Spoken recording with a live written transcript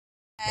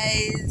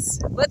Guys,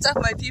 what's up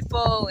my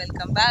people?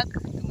 Welcome back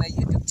to my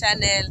YouTube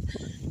channel.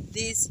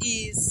 This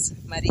is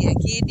Maria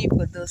Kidi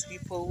for those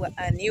people who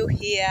are new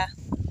here.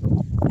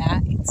 Yeah,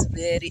 it's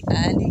very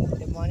early in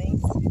the morning.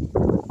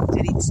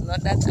 Actually, it's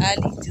not that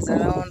early. It is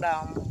around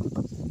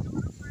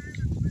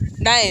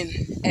 9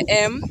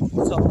 a.m.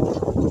 So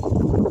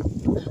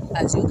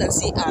as you can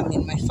see, I'm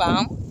in my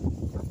farm.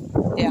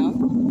 Yeah,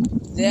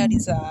 there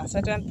is a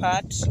certain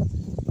part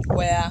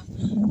where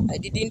I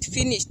didn't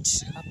finish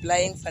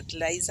applying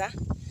fertilizer.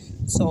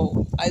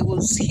 So I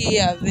was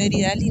here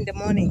very early in the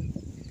morning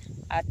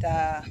at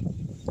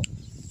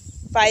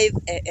 5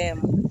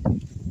 a.m.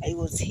 I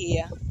was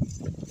here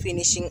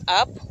finishing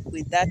up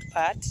with that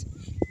part.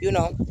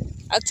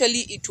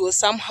 Actually it was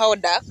somehow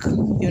dark.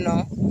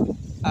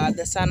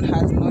 The sun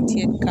has not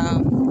yet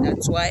come.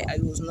 That's why I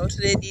was not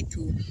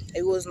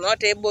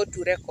able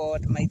to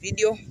record my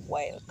video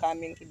while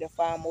coming to the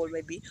farm or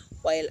maybe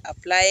while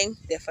applying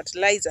the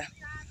fertilizer.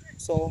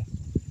 So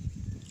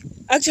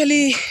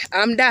actually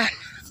I'm done.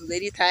 I'm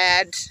very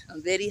tired,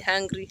 I'm very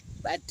hungry,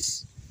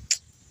 but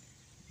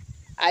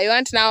I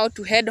want now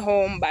to head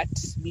home. But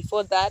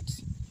before that,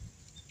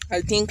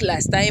 I think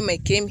last time I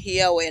came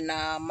here when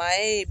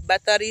my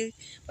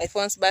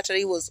phone's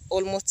battery was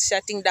almost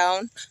shutting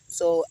down,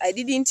 so I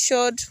didn't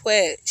showed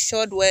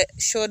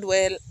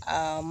well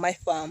my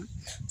farm.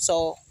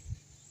 So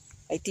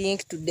I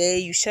think today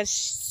you should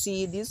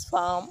see this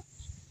farm.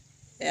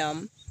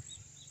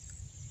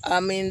 I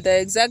mean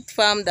the exact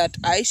farm that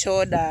I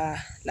showed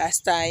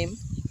last time,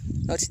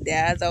 not the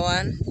other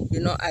one.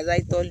 As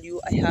I told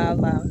you, I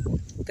have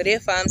 3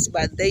 farms,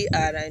 but they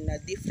are in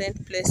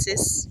different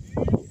places.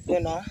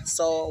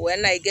 So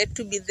when I get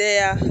to be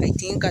there, I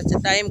think as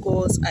the time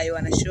goes, I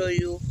want to show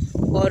you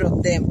all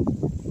of them.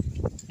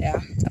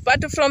 Yeah,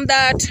 apart from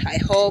that, I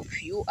hope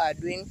you are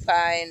doing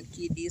fine,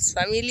 Kiddies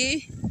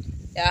family.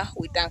 Yeah,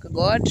 we thank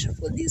God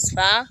for this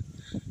far.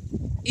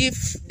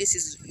 If this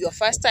is your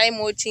first time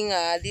watching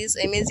this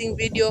amazing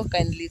video,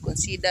 kindly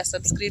consider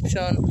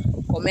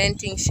subscription,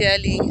 commenting,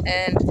 sharing,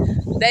 and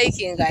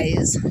liking,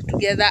 guys,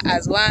 together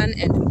as one.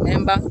 And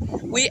remember,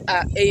 we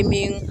are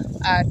aiming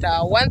at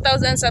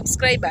 1,000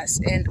 subscribers,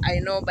 and I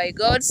know by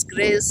God's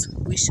grace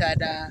we shall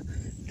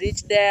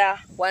reach there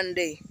one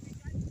day.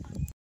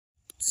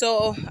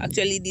 So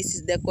actually this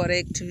is the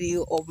correct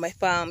view of my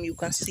farm. You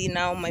can see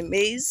now my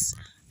maize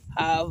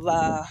have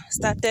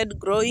started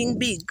growing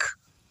big,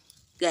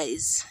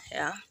 guys.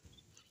 Yeah,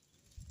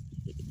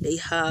 they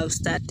have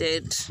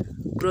started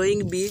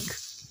growing big.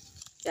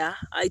 Yeah,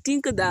 I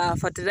think the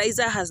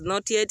fertilizer has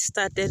not yet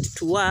started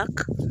to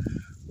work,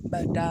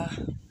 but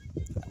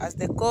as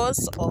the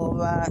course of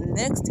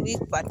next week,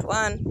 part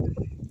 1,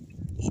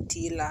 it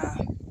will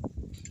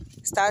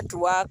start to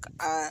work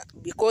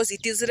because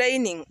it is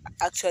raining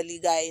actually,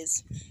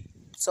 guys.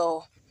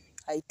 So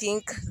I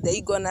think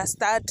they're gonna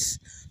start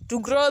to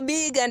grow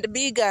big and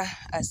bigger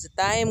as the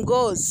time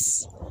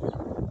goes.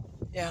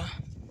 Yeah,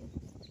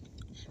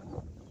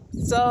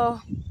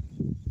 so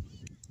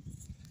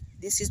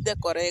this is the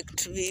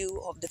correct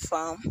view of the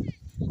farm.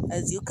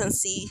 As you can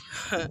see,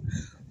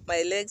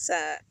 my legs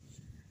are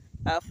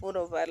full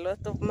of a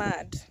lot of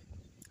mud.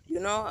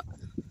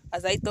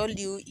 As I told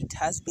you, it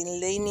has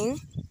been raining,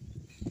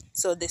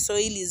 so the soil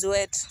is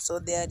wet, so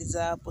there is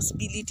a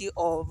possibility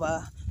of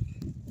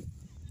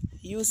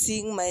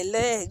using my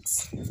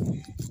legs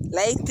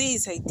like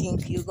this. I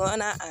think you're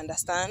gonna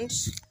understand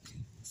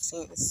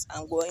since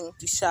I'm going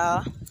to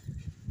shower.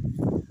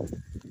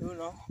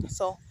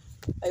 So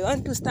I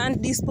want to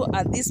stand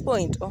at this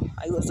point. Oh,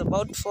 I was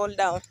about to fall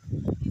down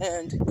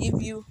and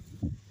give you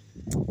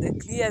the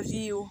clear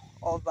view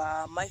of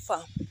my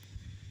farm.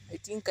 I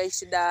think I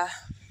should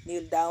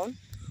kneel down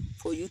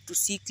for you to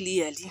see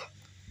clearly.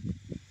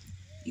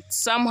 It's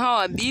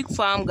somehow a big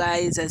farm,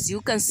 guys. As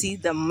you can see,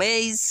 the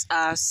maize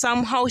are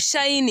somehow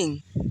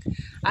shining.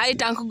 I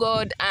thank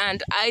God,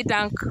 and I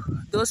thank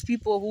those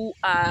people who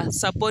are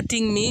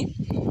supporting me,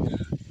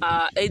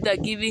 either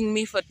giving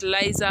me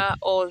fertilizer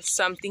or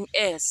something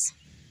else.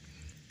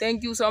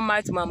 Thank you so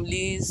much, Mom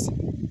Liz,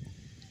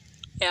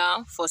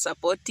 for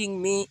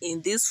supporting me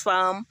in this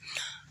farm.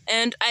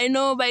 And I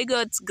know by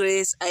God's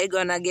grace, I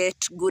gonna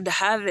get good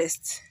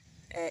harvest.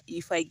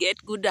 If I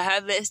get good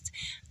harvest,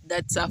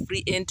 that's a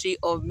free entry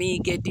of me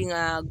getting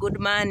good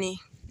money.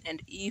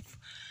 And if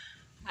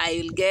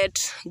I will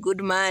get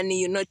good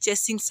money,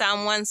 chasing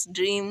someone's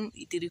dream,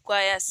 it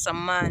requires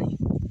some money.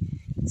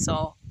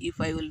 So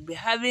if I will be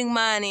having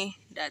money,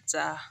 that's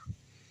I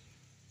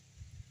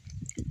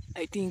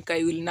think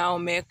I will now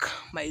make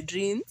my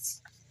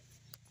dreams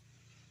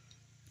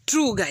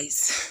true,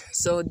 guys.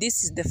 So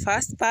this is the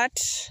first part.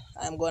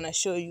 I'm gonna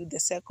show you the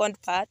second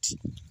part.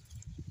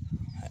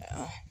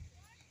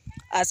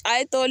 As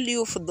I told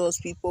you, for those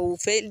people who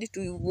failed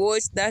to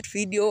watch that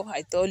video,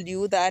 I told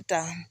you that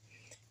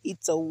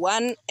it's a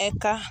 1.5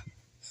 acres.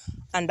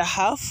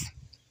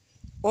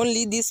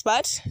 Only this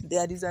part.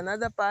 There is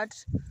another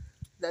part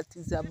that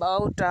is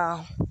about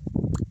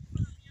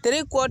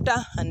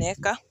 3/4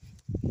 acre.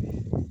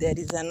 There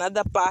is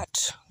another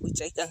part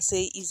which I can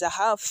say is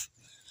 1/2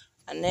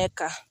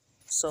 acre.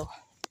 So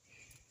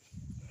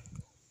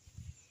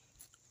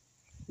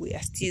we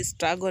are still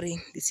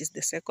struggling. This is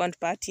the second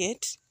part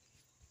yet.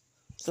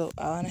 So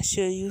I want to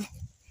show you.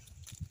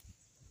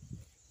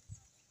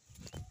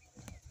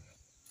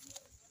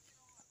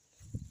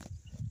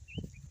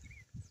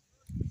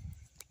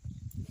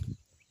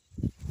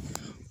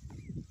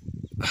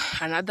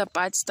 Another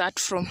part start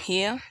from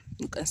here.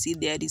 You can see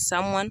there is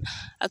someone.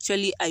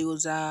 Actually, I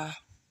was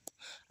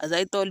as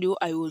I told you,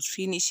 I was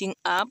finishing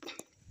up,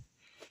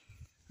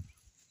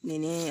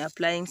 meaning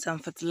applying some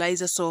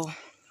fertilizer. So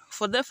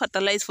for the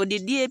fertilizer, for the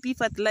DAP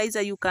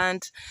fertilizer, you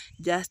can't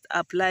just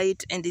apply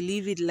it and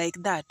leave it like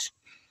that.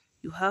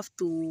 You have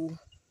to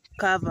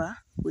cover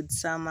with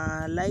some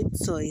light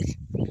soil.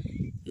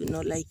 You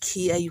know, like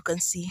here you can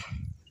see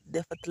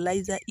the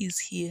fertilizer is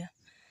here.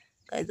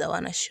 Guys, I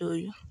want to show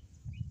you.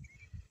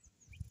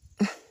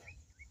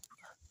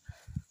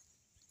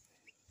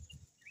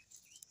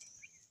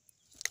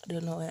 I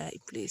don't know where I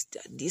placed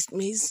this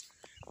maize.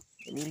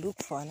 Let me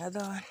look for another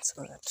one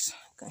so that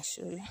I can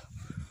show you.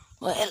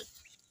 Well,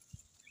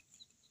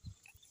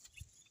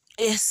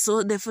 yes,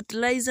 so the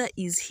fertilizer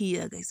is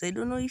here, guys. I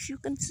don't know if you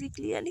can see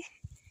clearly.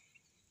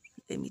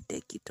 Let me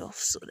take it off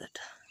so that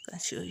I can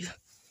show you.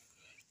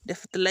 The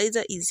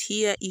fertilizer is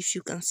here. If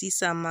you can see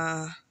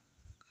some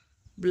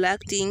black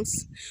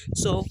things,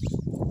 so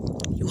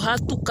you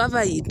have to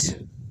cover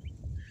it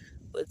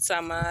with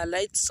some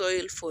light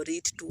soil for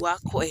it to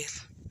work well.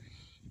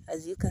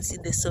 As you can see,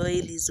 the soil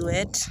is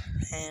wet,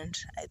 and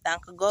I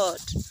thank God.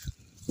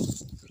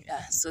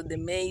 Yeah, so the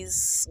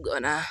maize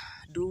gonna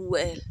do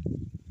well.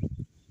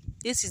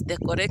 This is the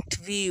correct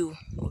view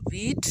of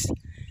it.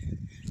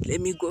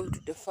 Let me go to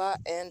the far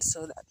end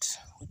so that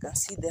we can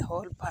see the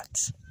whole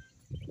part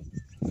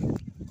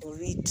of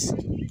it.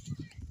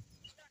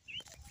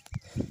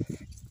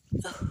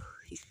 Oh,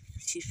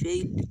 she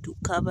failed to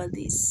cover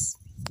this.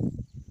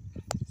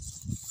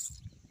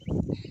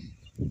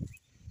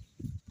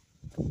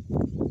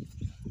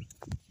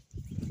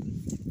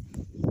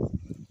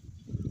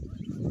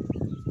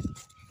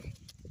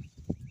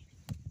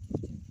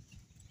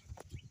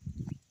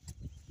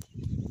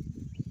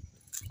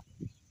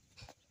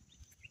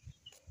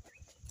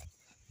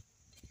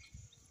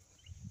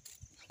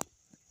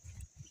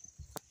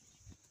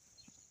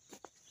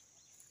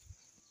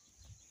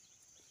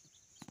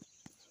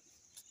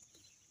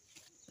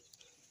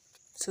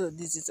 So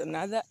this is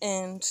another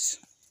end.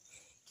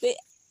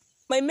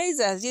 My maize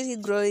are really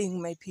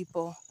growing, my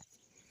people.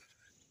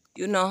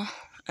 You know,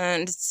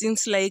 and it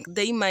seems like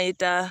they might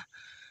do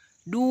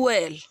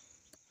well.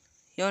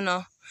 You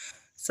know,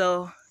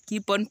 so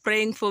keep on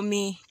praying for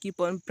me. Keep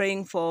on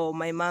praying for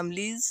my mom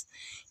Liz.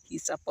 She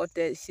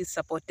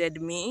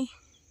supported me.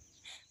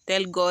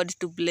 Tell God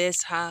to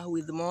bless her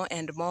with more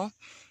and more.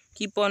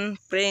 Keep on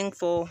praying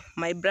for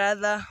my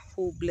brother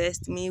who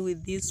blessed me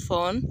with this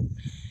phone.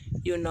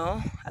 You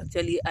know,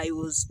 actually I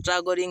was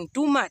struggling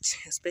too much,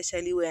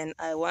 especially when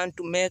I want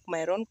to make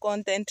my own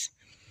content.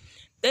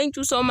 Thank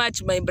you so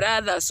much, my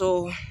brother.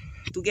 So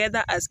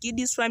together as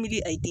Kiddies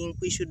family, I think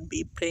we should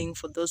be praying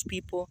for those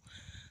people.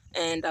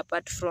 And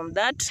apart from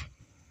that,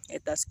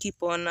 let us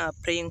keep on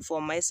praying for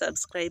my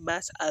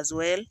subscribers as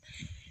well.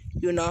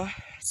 You know,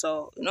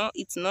 so you know,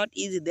 it's not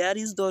easy. There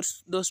is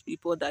those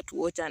people that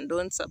watch and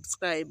don't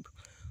subscribe,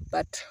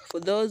 but for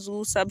those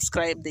who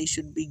subscribe, they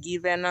should be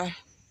given a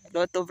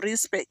lot of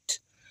respect.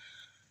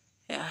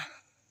 Yeah,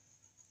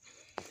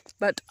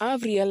 but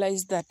I've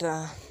realized that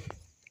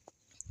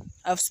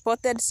I've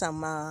spotted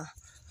some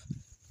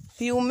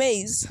few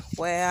maize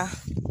where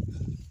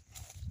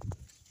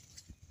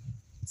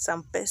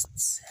some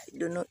pests, I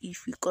don't know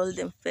if we call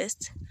them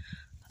pests,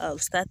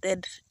 have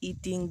started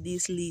eating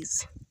these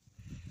leaves.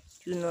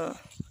 You know,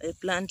 a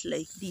plant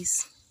like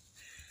this.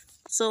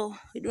 So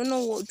I don't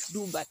know what to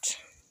do, but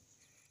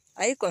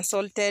I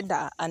consulted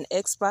an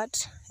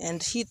expert,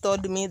 and he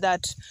told me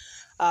that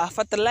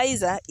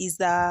fertilizer is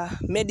the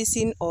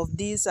medicine of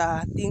these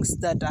things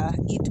that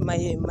eat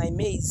my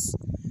maize.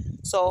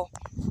 So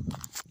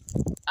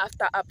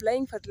after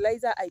applying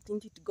fertilizer, I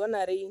think it's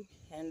gonna rain,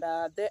 and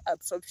the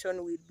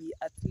absorption will be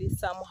at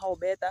least somehow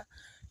better,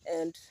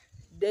 and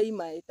they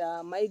might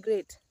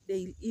migrate.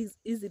 They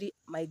easily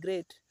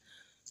migrate.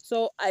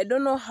 So I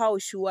don't know how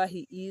sure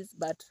he is,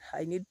 but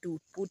I need to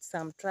put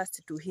some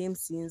trust to him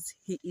since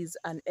he is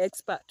an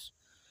expert.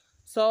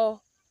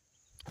 So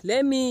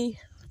let me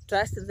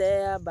trust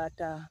there, but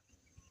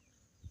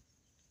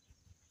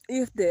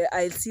if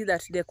I see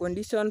that the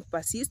condition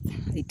persists,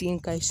 I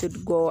think I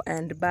should go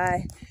and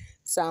buy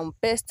some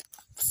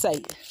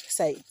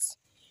pesticides.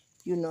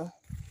 You know,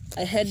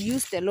 I had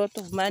used a lot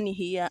of money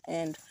here,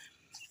 and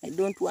I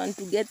don't want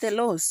to get a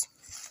loss.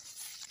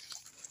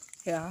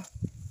 Yeah,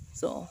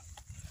 so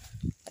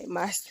I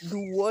must do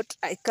what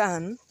I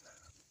can.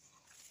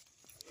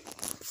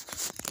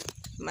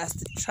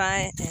 Must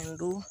try and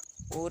do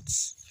what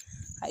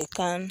I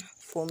can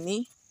for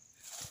me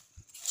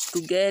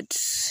to get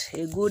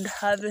a good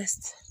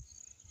harvest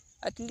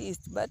at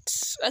least. But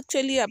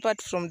actually,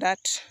 apart from that,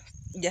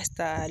 just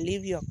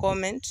leave your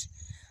comment.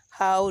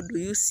 How do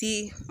you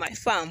see my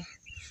farm?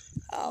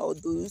 How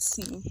do you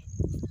see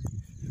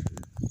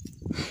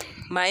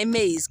my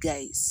maize,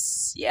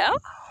 guys? Yeah,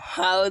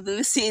 how do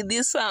you see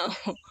this one?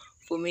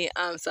 For me,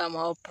 I'm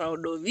somehow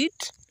proud of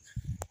it,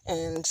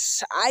 and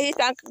I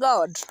thank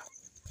God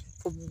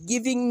for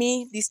giving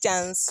me this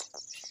chance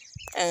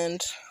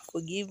and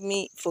for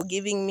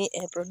giving me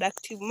a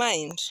productive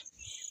mind.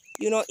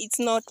 You know, it's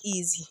not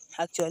easy,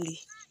 actually.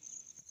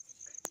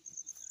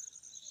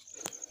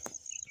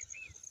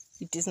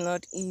 It is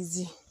not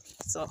easy.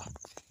 So I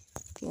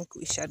think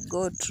we should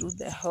go through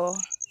the whole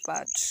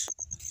part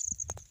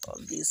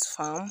of this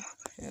farm,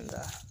 and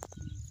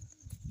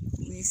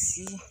we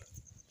see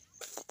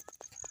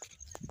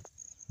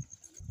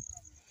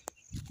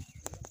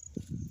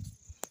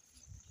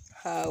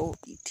how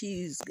it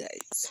is,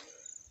 guys.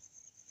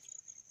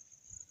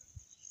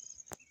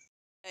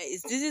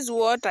 Guys, this is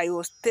what I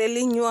was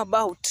telling you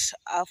about.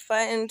 I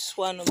found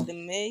one of the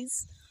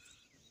maize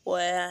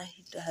where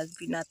it has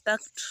been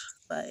attacked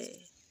by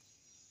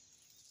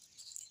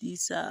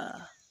this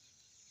I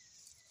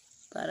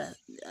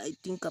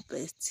think a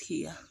pest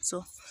here.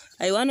 So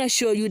I want to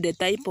show you the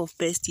type of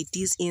pest it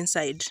is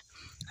inside.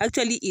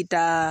 Actually, it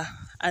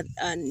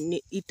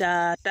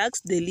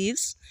attacks the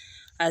leaves.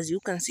 As you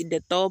can see,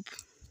 the top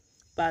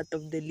part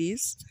of the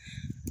leaves,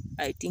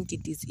 I think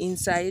it is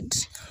inside.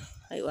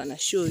 I want to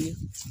show you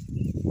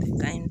the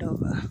kind of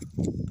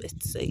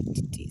pesticide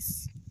it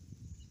is.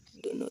 I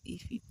don't know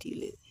if it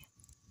will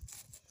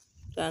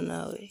run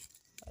away,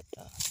 but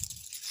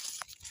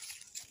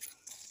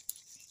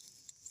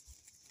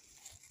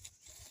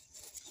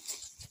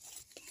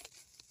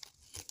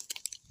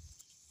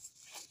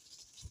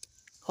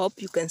hope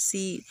you can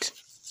see it.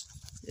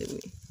 Let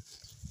me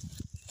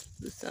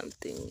do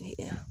something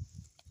here.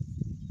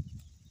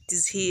 It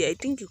is here. I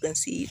think you can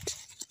see it.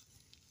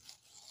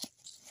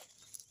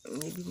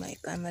 Maybe my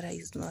camera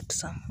is not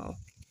somehow,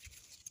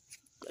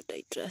 but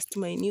I trust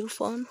my new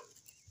phone.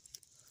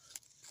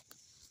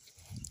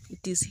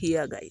 It is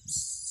here,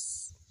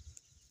 guys.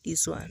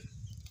 This one.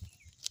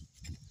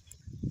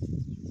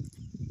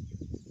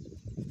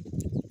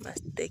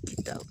 Must take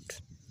it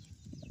out.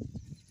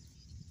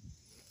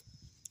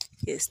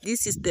 Yes,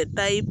 this is the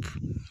type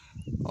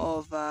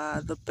of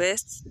the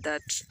pests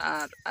that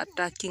are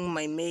attacking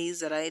my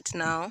maize right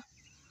now.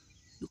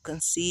 You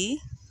can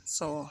see.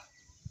 So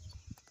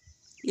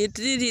it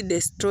really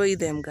destroys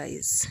them,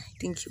 guys. I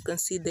think you can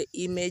see the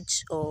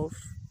image of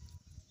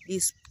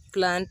this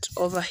plant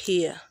over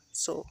here.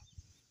 So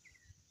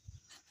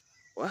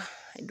well,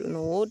 I don't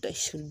know what I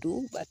should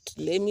do, but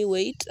let me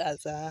wait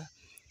as the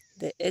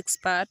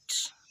expert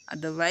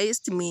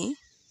advised me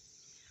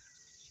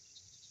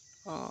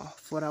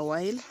for a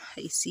while.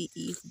 I see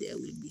if there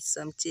will be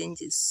some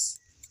changes.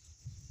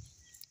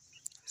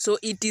 So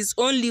it is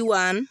only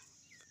one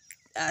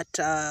at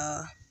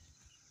a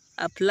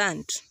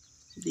plant.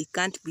 They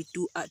can't be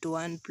two at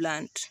one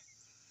plant.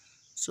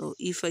 So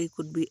if I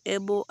could be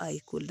able, I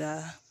could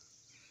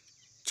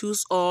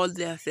choose all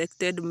the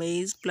affected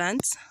maize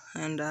plants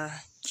and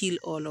kill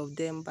all of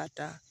them, but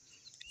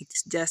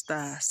it's just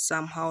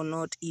somehow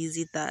not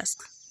easy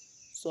task.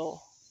 So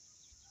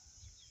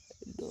I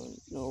don't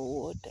know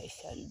what I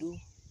shall do.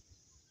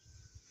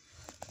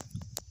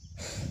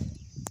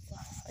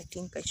 I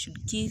think I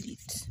should kill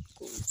it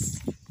because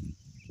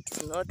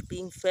it's not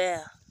being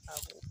fair.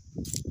 I've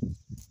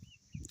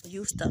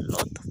used a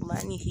lot of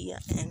money here,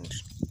 and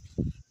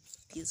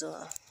this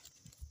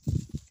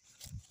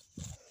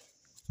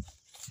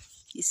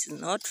is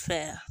not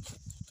fair.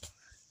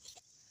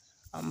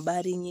 I'm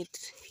burying it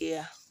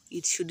here.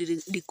 It should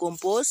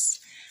decompose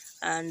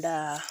and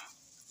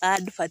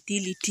add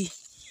fertility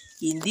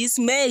in this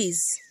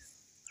maize.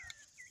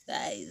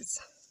 Guys,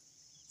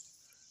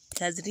 it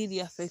has really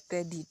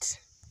affected it.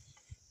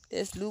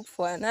 Let's look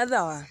for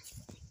another one.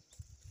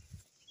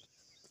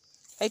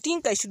 I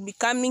think I should be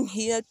coming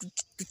here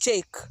to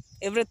check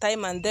every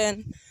time and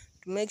then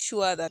to make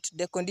sure that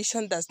the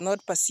condition does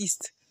not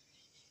persist.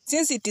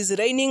 Since it is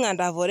raining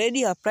and I've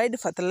already applied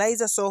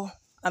fertilizer, so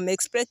I'm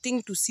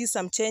expecting to see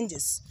some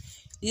changes.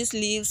 These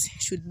leaves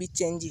should be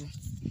changing.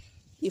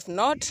 If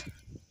not,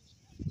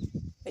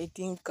 I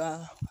think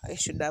I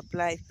should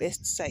apply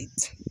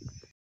pesticides.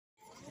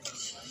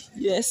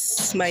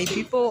 Yes, my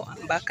people,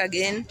 I'm back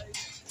again.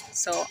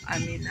 So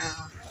I'm in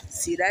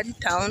Sirari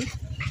town.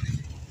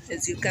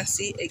 As you can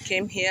see, I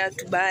came here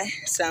to buy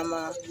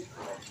some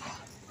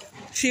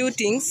few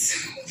things.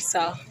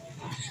 So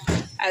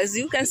as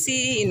you can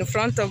see in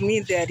front of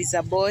me, there is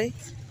a boy.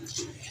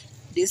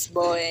 This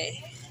boy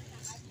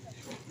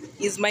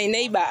is my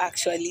neighbor,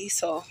 actually.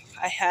 So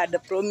I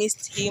had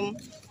promised him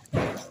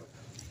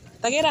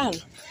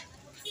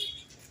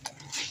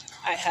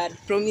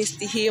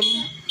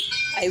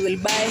I will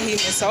buy him a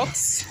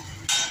socks.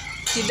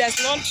 He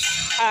does not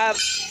have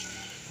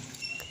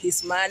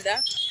his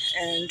mother,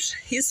 and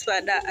his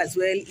father as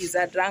well is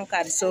a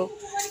drunkard, so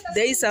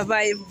they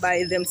survive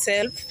by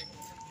themselves.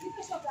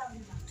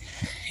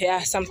 Yeah,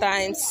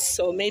 sometimes.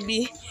 So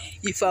maybe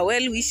if a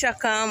well-wisher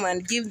come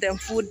and give them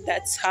food,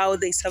 that's how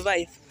they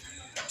survive.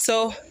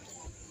 So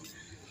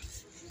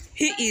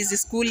he is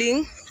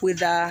schooling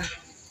with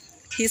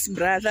his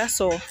brother,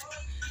 so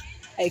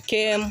I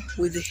came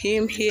with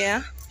him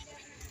here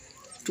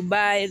to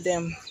buy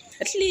them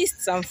at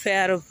least some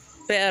pair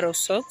of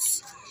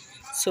socks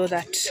so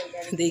that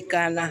they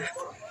can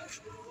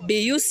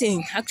be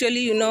using. Actually,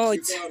 you know,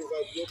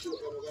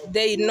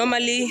 they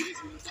normally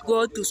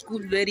go to school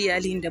very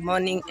early in the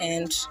morning,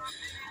 and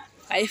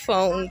I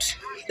found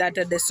that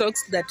the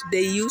socks that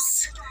they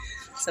use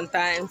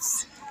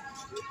sometimes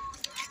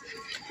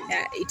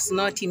it's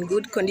not in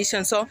good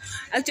condition. So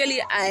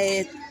actually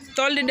I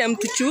told them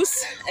to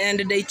choose, and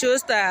they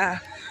chose the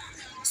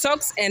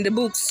socks and the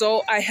books.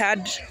 So I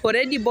had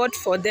already bought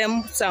for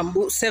them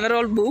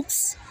several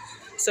books.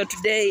 So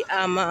today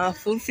I'm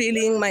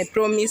fulfilling my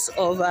promise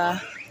of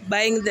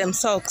buying them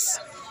socks.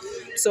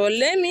 So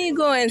let me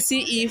go and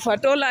see if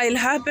at all I'll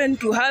happen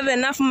to have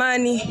enough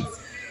money.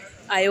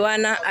 I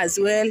wanna as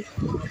well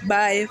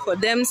buy for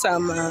them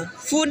some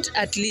food,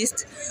 at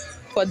least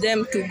for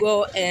them to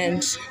go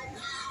and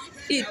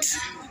eat.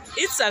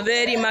 It's a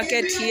very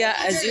market here.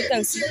 As you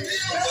can see,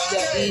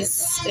 there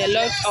is a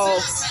lot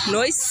of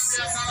noise,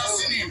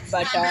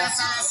 but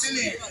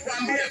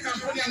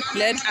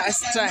let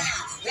us try.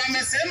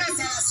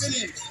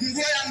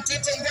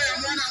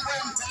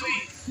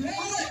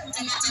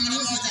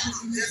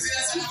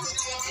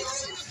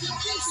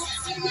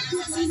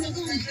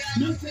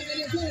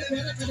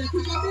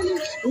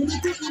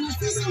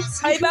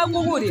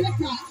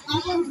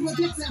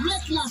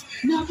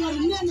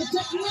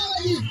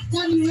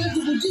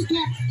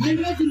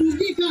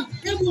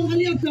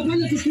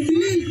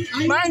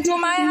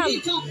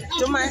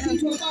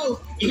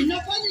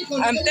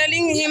 I'm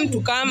telling him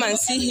to come and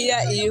see here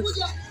if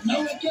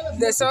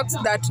the socks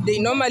that they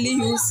normally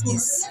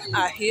use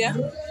are here.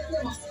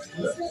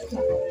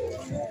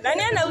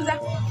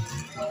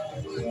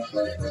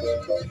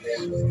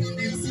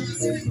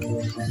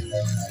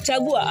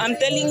 Chagua, I'm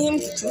telling him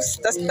to choose.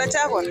 That's the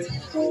chagua.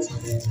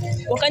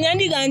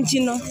 Wakanyandi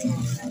ganchino.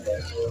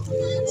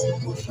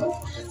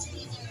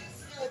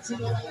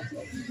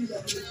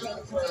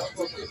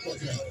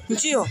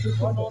 Nchio?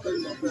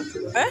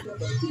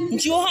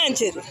 Nchio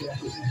hanchere?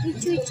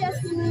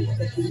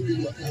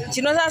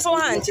 Chino saso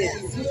hanchere?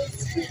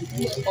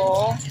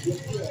 Oh.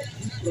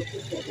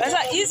 Sasa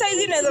hii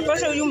size inaweza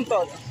tosha huyu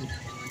mtoto.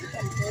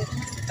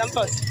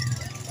 Tamtoto.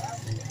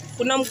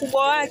 Kuna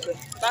mkubwa wake,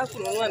 baa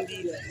kununua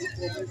mbili.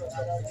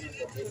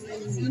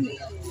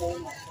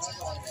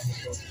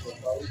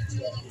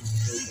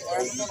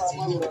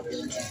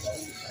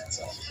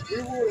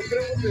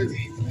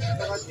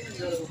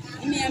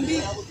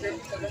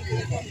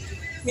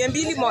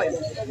 Miambili moja.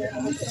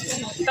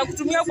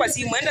 Nitakutumia kwa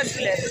simu, enda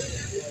tulete.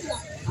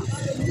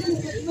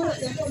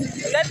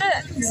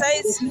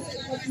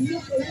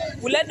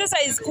 Ulete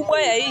size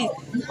kubwa ya hii.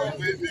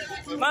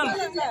 Mama.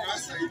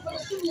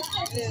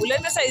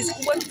 Ulete size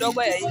kubwa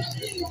kidogo ya hii.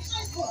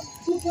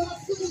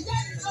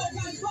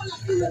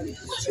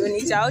 Sio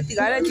ni chao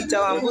tigara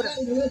chicha wambura.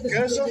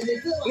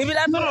 Ni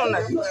bila tono na.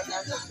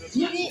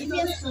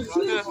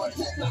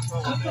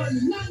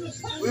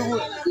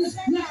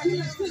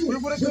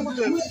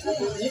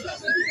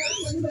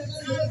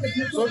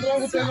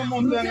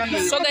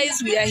 So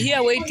guys, we are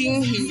here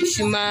waiting.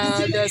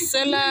 The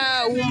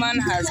seller woman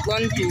has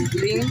gone to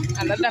bring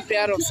another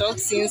pair of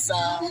socks since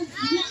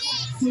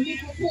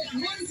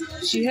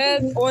she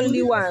had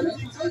only one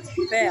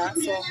pair,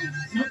 so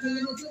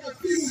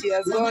she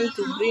has gone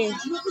to bring.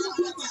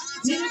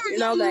 You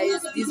know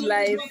guys, this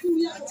life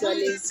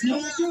actually,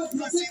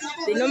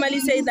 they normally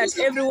say that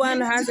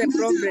everyone has a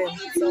problem,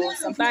 so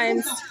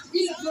sometimes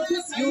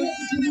you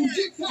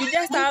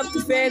just have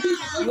to fake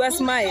your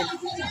smile,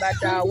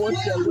 but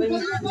what you are going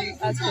through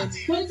actually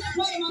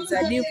is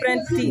a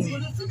different thing,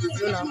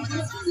 you know.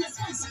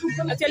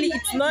 Actually,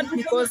 it's not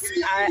because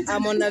I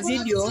am on a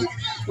video,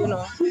 you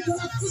know.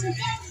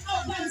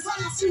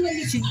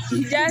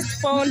 He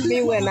just found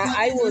me when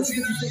I was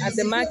at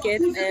the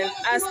market and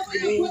asked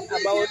me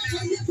about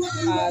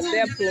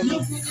their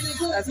promise.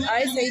 As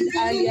I said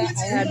earlier,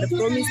 I had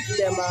promised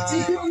them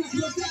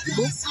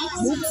books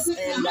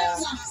and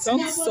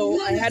socks,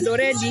 so I had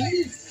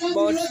already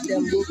bought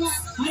them books.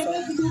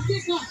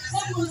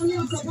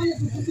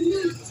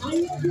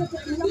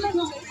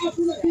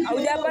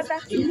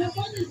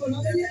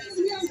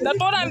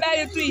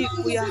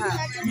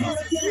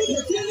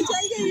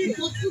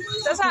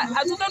 Sasa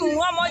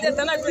hatutanunua moja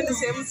tena twende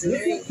sehemu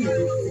zingine.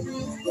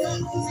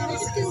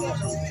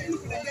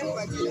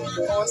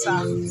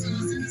 Kosa.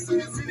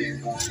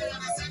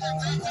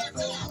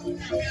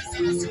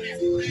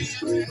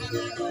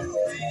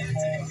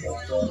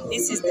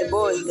 This is the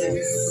boy,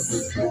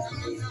 guys.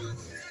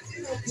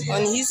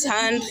 On his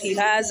hand he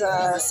has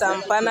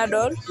some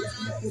Panadol.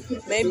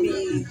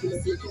 Maybe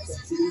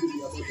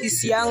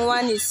his young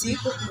one is sick.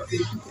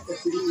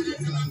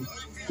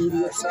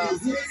 So,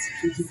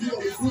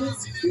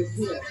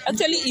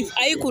 actually, if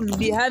I could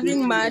be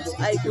having much,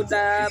 I could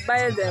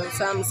buy them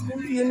some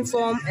school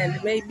uniform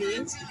and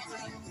maybe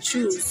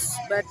shoes.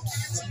 But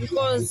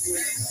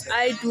because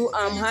I do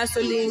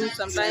hustling,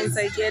 sometimes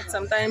I get,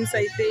 sometimes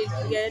I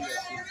get.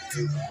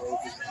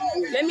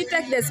 Let me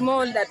take the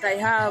small that I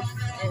have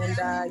and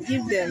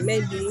give them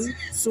maybe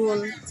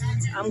soon.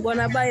 I'm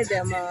gonna buy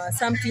them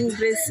something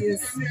great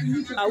since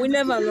we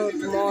never know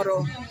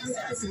tomorrow.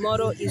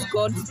 Tomorrow is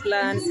God's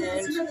plan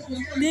and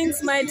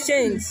things might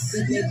change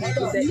maybe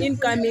in the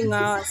incoming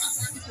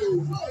hours.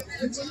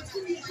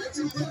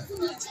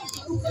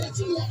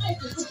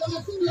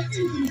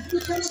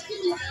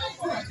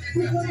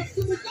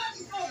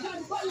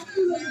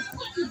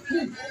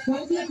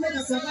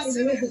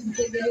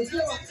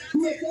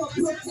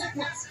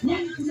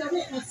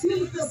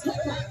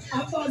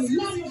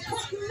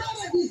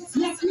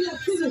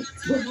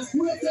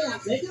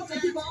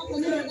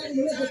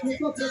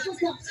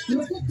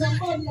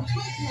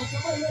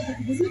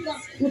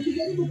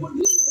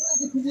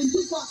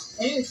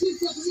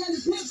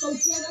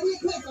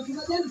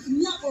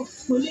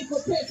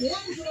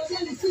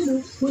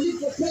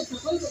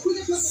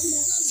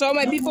 So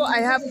my people, I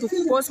have to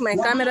pause my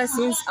camera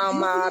since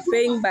I'm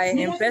paying by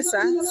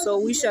M-Pesa, so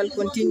we shall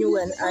continue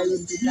when I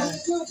will be done.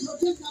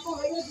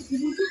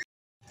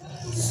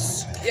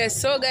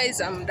 Yes, so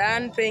guys, I'm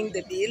done paying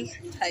the bill.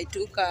 I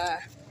took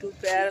 2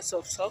 pairs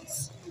of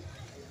socks.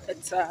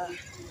 It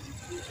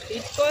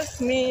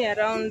cost me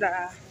around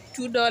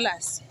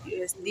 $2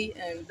 USD,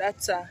 and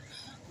that's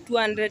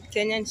 200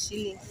 Kenyan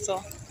shillings.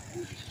 So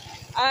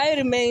I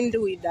remained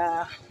with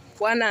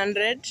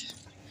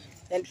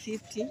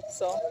 150.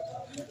 So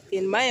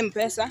in my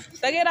M-Pesa,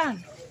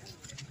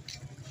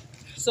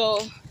 so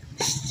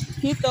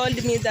he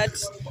told me that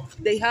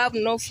they have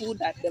no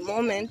food at the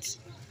moment.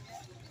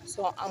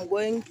 So I'm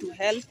going to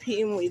help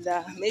him with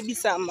maybe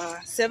some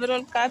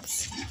several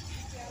cups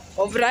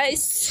of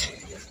rice,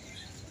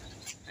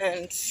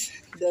 and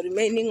the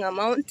remaining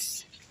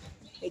amount,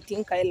 I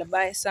think I'll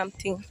buy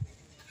something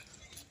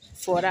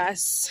for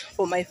us,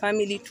 for my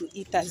family to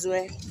eat as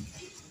well.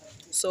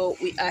 So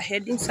we are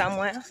heading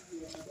somewhere.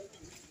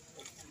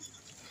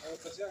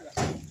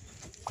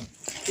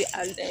 We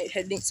are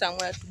heading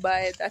somewhere to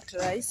buy that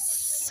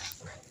rice.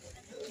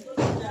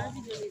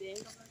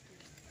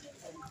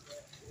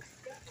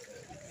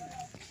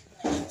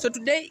 So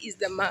today is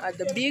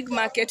the big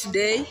market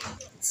day.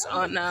 It's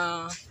on.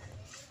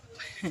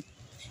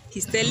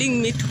 He's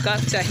telling me to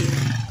capture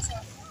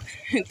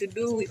him to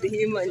do with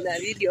him on the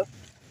video,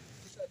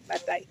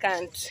 but I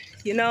can't.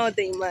 You know,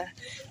 they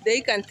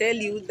can tell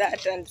you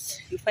that, and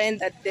you find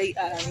that they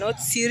are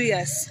not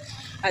serious.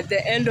 At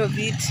the end of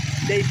it,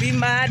 they be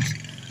mad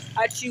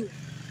at you.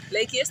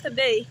 Like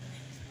yesterday,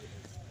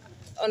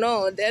 oh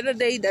no, the other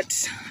day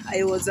that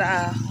I was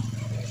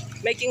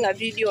making a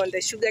video on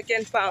the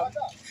sugarcane farm,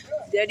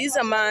 there is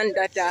a man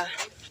that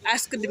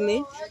asked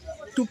me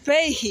to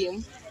pay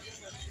him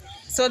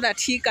so that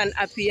he can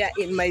appear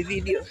in my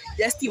video.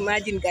 Just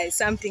imagine, guys,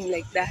 something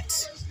like that.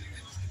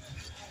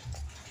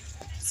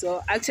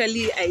 So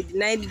actually I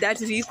denied that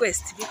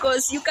request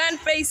because you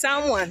can't pay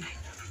someone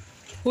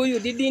who you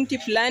didn't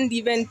plan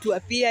even to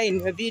appear in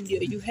your video.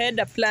 You had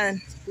a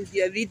plan with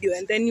your video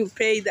and then you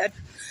pay that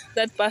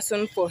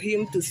person for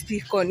him to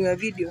speak on your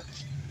video.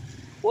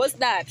 What's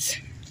that?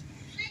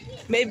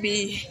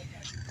 Maybe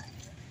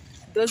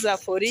those are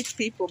for rich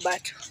people,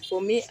 but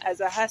for me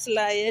as a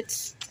hustler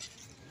yet,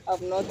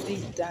 I've not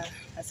reached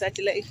such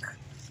like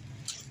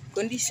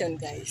condition,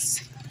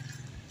 guys.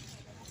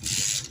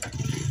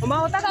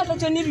 I'm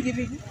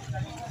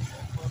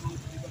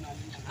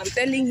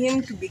telling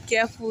him to be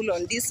careful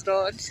on this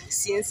road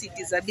since it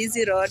is a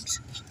busy road.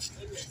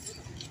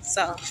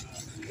 So,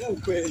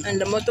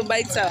 and the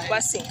motorbikes are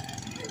passing.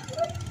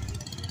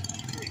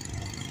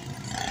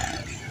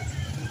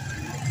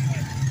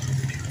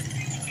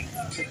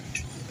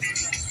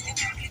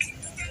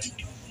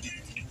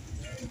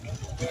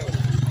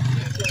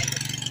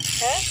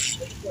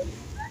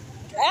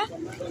 Eh?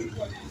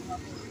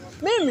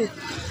 Mimi?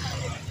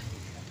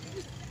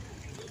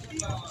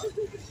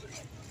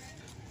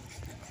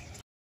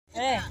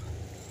 Eh?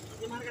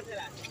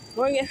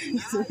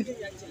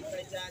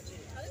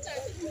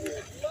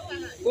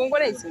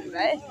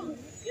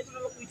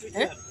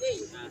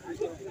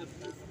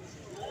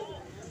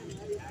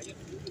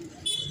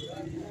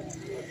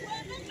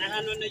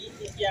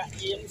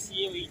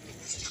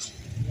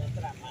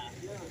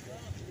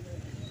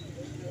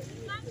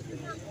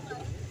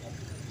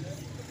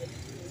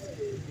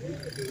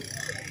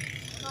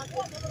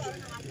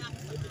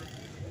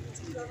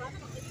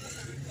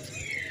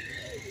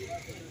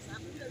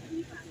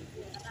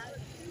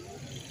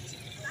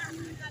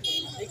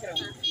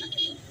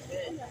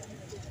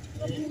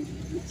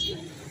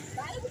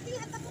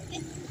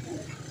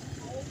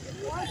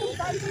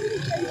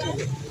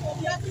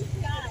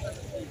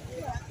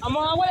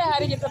 Amo wala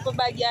hari kita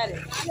pabagyan.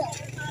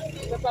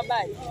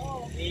 Pabay.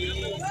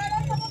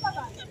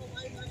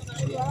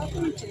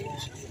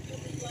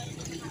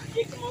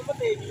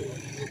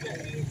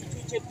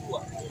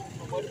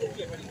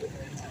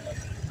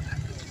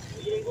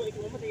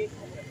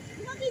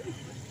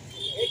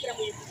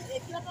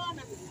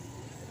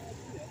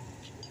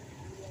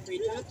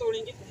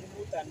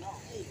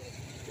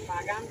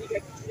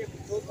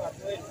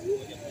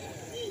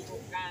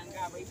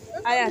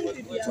 Aya,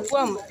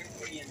 chukua.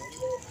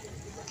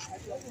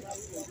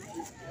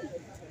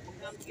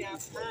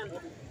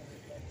 Come.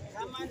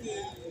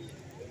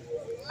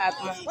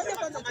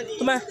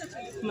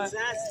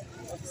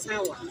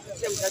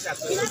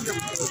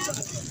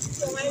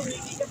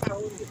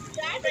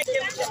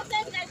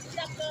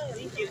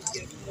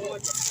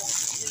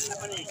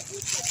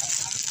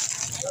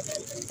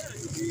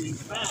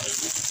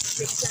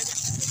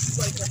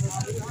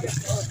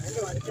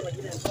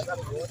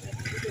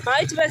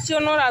 Ai tivesse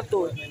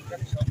onorato.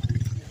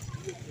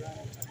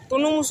 Tu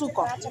não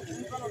musuko.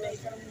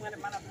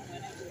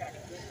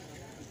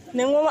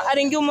 Nengo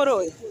aringi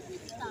umoroi.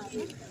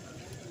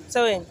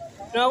 Sawen.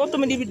 No ako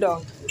tumidi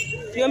bidong.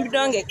 Yung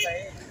bidong ek.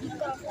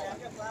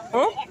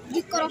 Huh?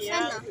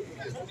 Dikorofana.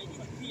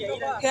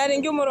 Kaya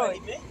aringi umoroi.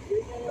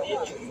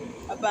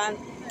 Aban.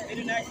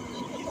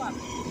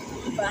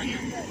 Aban.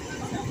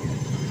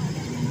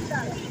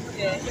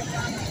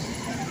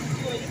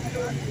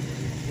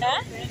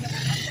 Eh?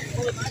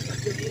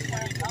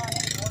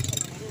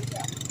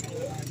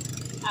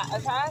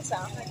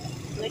 Sasa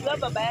najua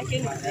baba yake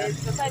ni mzee,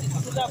 sasa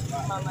alikuta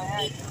mama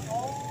yake,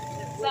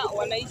 sasa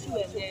wanaishi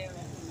wenyewe.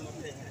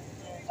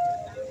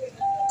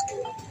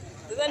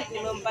 Sasa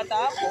nimempata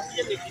hapo.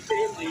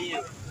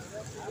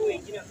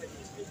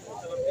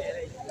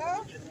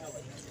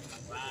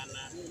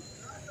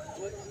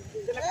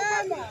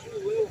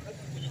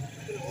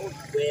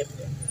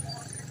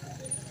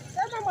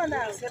 Sema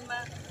mwana,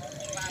 sema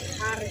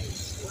mahare,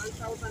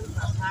 1000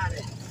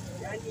 mahare.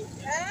 Yaani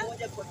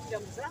moja kwa kila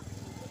mzaa.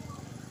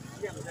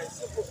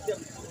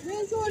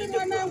 Nzuri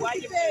mwanangu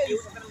kipenzi.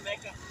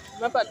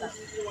 Unapata?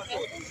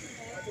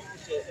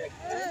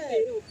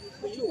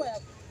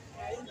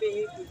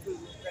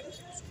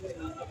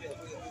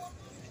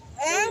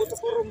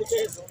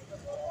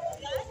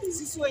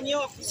 Sisi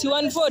wenyewe si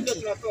 140.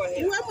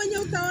 Ni wewe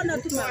mwenyewe utaona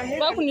tu.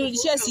 Kwa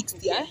kunirudishia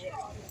 60 eh?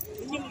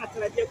 Ninyi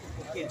mnatarajia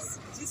kupokea.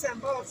 Sisi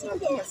ambao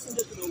tunatoa si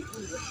ndio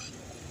tunaokuja.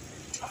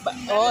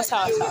 Oh,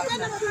 sawa.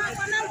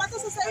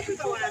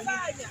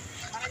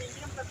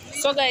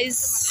 So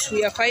guys,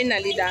 we are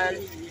finally done.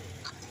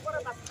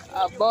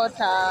 Bought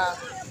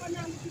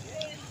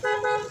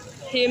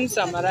him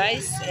some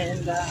rice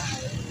and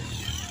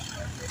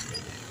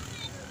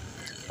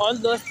all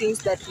those things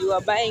that you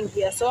are buying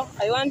here. So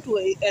I want to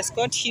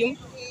escort him.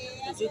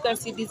 As you can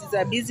see, this is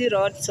a busy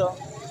road, so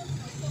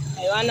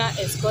I wanna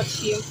escort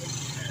him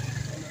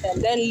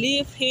and then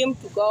leave him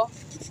to go,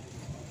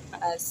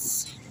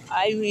 as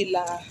I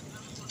will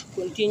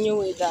continue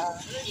with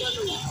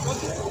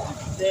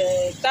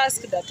the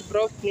task that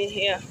brought me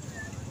here.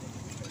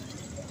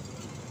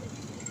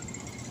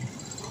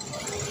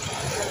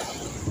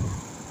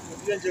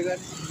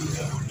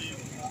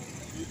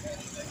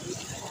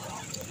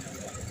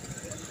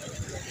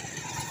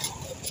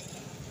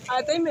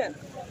 Amen.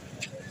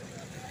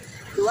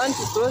 You want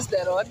to cross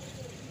the road?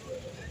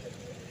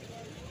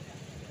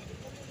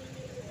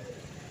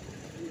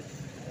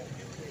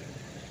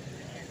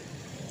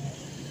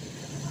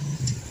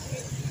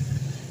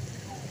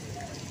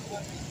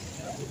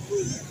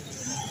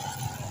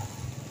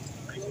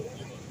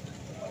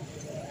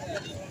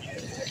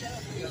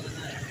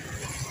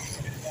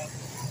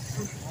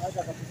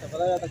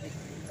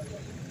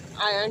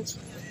 And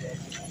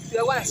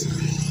you want?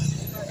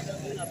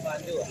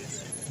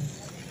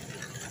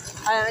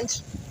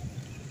 And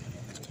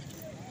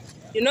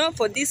you know,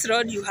 for this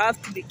road you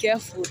have to be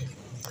careful.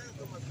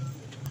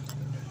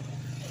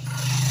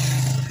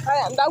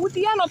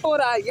 Ndagutia no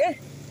toraye.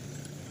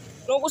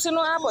 No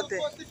kusino apote.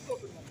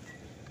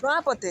 No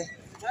apote.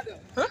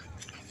 Huh?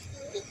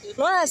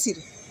 No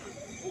asiri.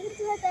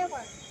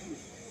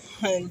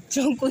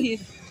 Jonko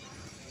here.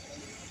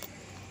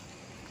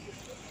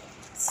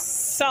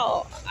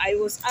 So I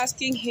was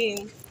asking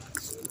him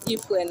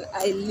if when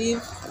I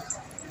leave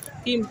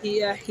him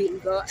here he'll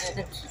go,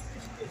 and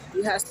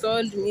he has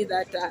told me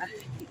that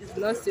he is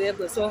not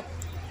stable. So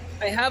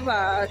I have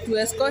to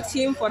escort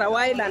him for a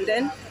while, and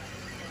then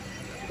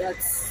that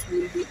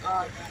will be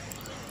all.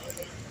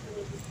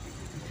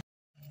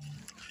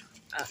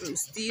 I'm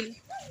still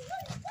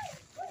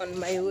on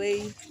my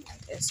way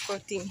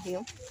escorting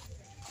him.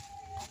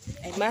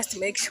 I must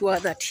make sure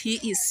that he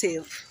is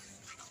safe.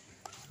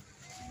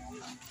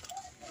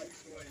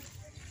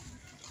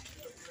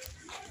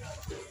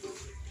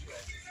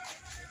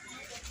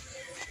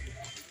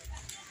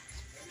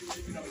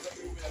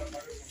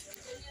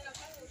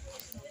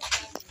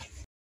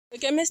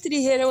 Chemistry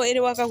here ere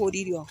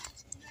wakaguririo.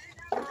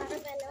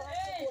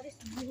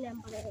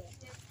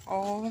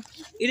 Oh,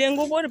 ile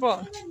nguko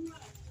ripo.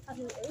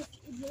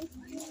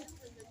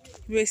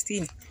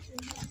 Westin.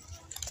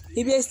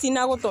 Ibestin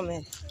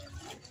agotome.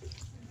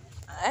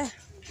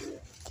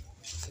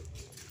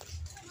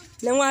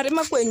 Lengware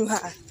makwenyu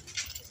ha.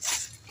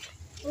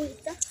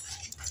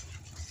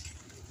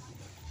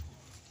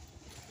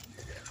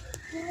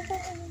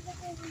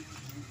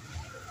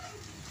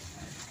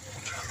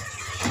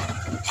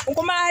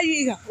 Ukoma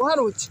ayiga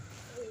waruchi.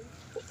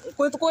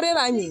 Kwetu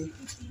korera nyi.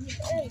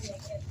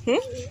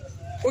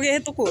 Oge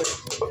tukore.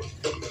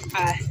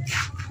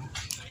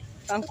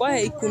 Tanko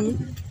he ikumi.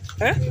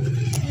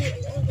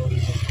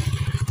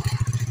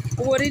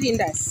 Ugore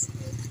dindas.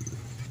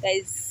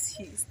 Guys,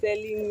 he's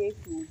telling me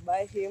to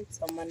buy him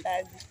some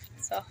mandazi.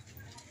 So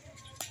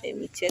let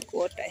me check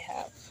what I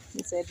have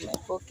inside my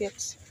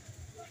pocket.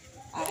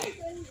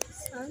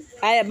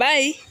 Aya,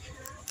 bye.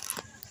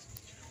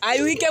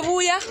 Ayuike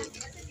buya.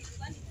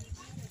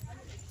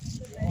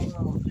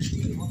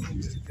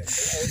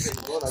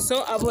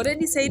 So I've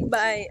already said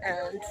bye,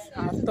 and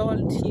I've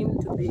told him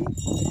to be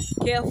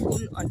careful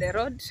on the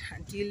road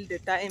until the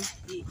time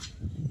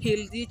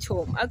he'll reach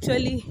home.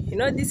 Actually,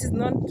 this is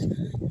not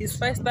his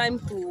first time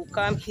to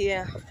come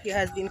here. He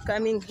has been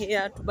coming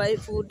here to buy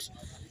food,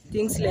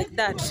 things like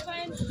that.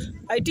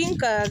 I think,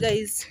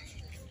 guys,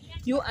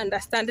 you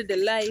understand the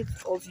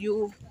life of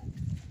young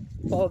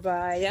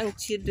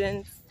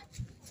children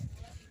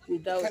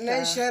without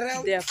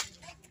their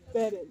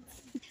parents.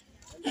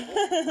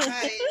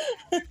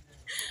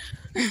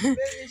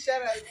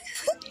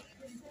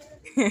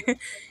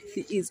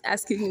 He is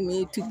asking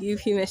me to give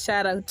him a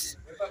shout out,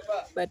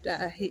 but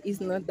he is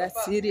not that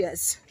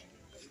serious.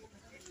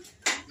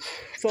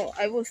 So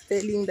I was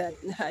saying that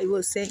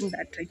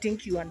I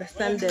think you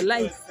understand the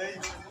life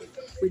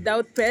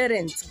without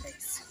parents,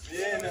 guys.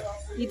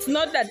 It's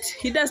not that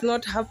he does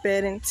not have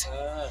parents,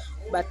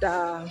 but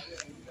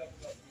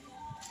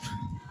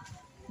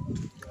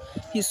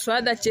his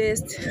father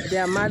chased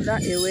their mother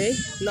away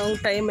long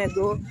time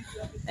ago,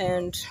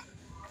 and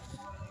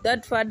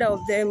that father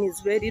of them is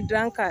very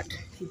drunkard.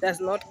 He does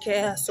not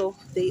care, so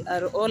they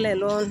are all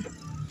alone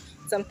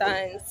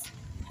sometimes,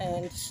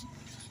 and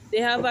they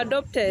have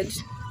adopted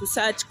to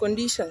such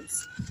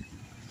conditions.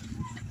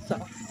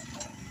 So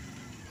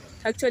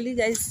actually,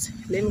 guys,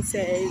 let me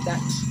say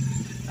that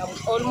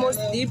I'm almost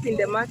deep in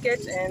the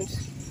market, and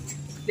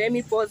let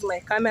me pause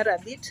my camera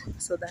a bit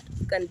so that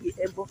I can be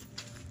able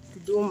to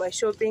do my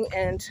shopping,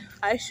 and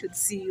I should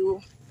see you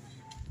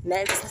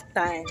next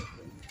time.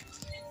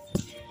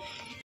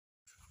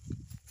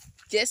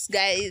 Yes,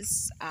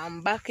 guys,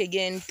 I'm back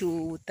again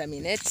to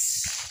terminate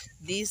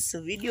this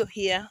video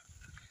here.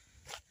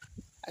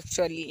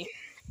 Actually,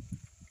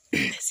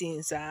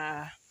 since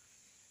I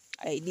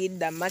did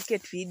the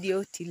market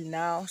video till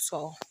now,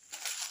 so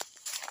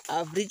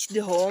I've reached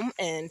the home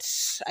and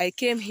I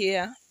came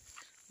here.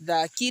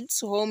 The kids'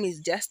 home is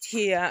just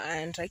here,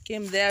 and I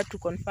came there to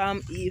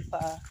confirm if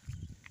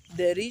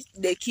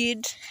the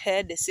kid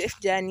had a safe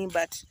journey,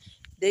 but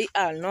they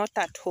are not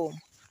at home.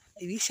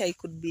 I wish I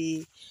could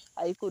do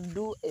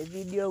a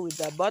video with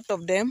the both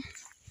of them,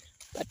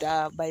 but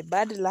by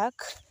bad luck,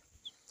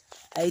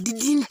 I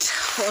didn't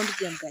found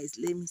them, guys.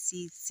 Let me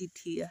sit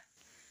here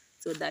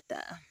so that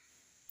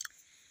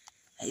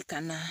I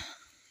can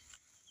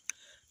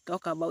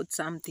talk about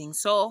something.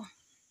 So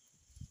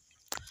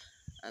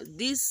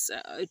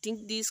I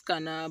think this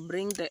can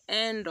bring the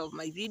end of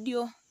my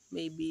video.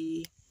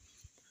 Maybe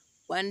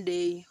one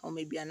day or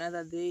maybe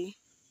another day,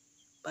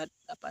 but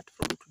apart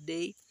from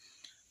today,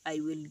 I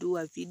will do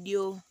a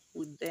video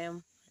with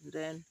them, and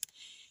then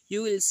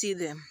you will see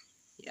them.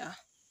 Yeah,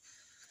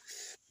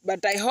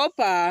 but I hope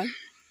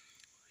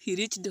he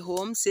reached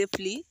home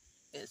safely.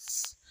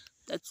 Yes,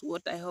 that's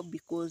what I hope,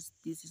 because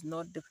this is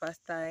not the first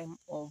time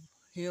of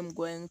him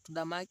going to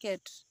the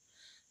market.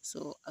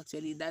 So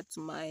actually, that's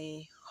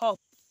my hope.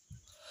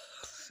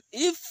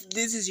 If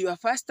this is your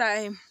first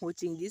time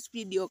watching this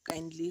video,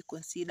 kindly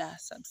consider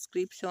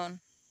subscription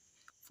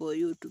for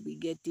you to be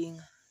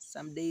getting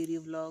some daily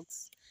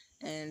vlogs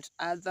and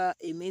other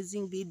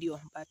amazing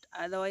video. But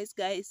otherwise,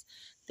 guys,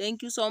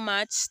 thank you so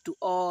much to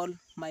all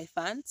my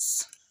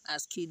fans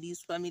as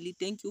Kiddies family.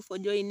 Thank you for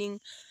joining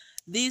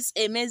this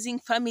amazing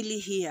family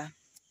here.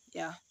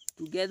 Yeah,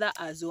 together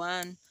as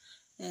one.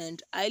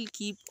 And I'll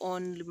keep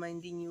on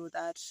reminding you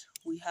that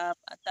we have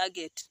a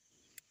target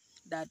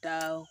that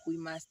we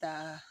must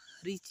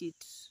reach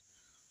it,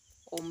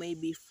 or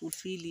maybe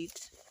fulfill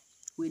it.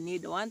 We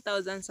need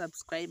 1,000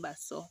 subscribers,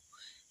 so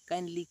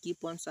kindly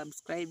keep on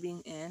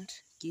subscribing and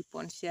keep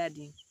on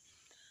sharing.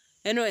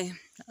 Anyway,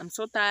 I'm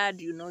so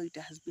tired. It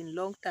has been a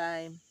long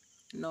time.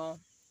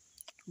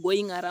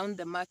 Going around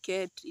the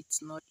market,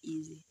 it's not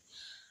easy.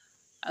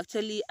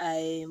 Actually,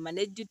 I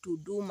managed to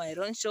do my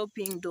own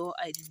shopping, though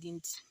I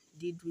didn't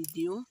did with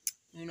you.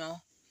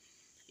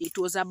 It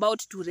was about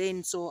to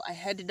rain, so I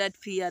had that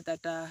fear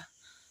that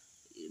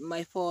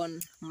my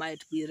phone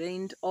might be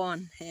rained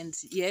on, and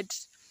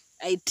yet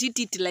I treat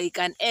it like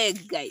an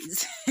egg,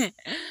 guys.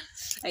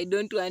 I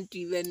don't want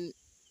even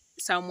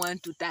someone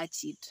to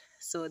touch it,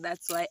 so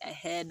that's why I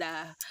had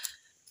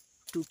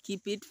to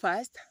keep it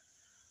fast.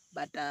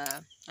 But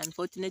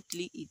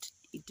unfortunately,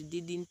 it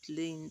didn't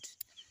rain.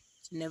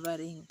 It never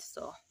rained.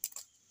 So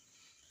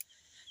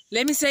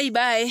let me say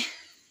bye,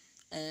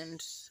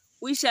 and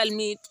we shall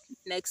meet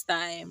next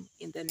time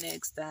in the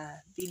next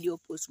video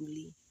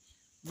possibly.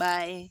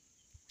 Bye.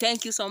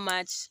 Thank you so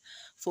much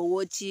for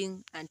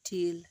watching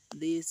until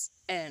this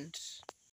end.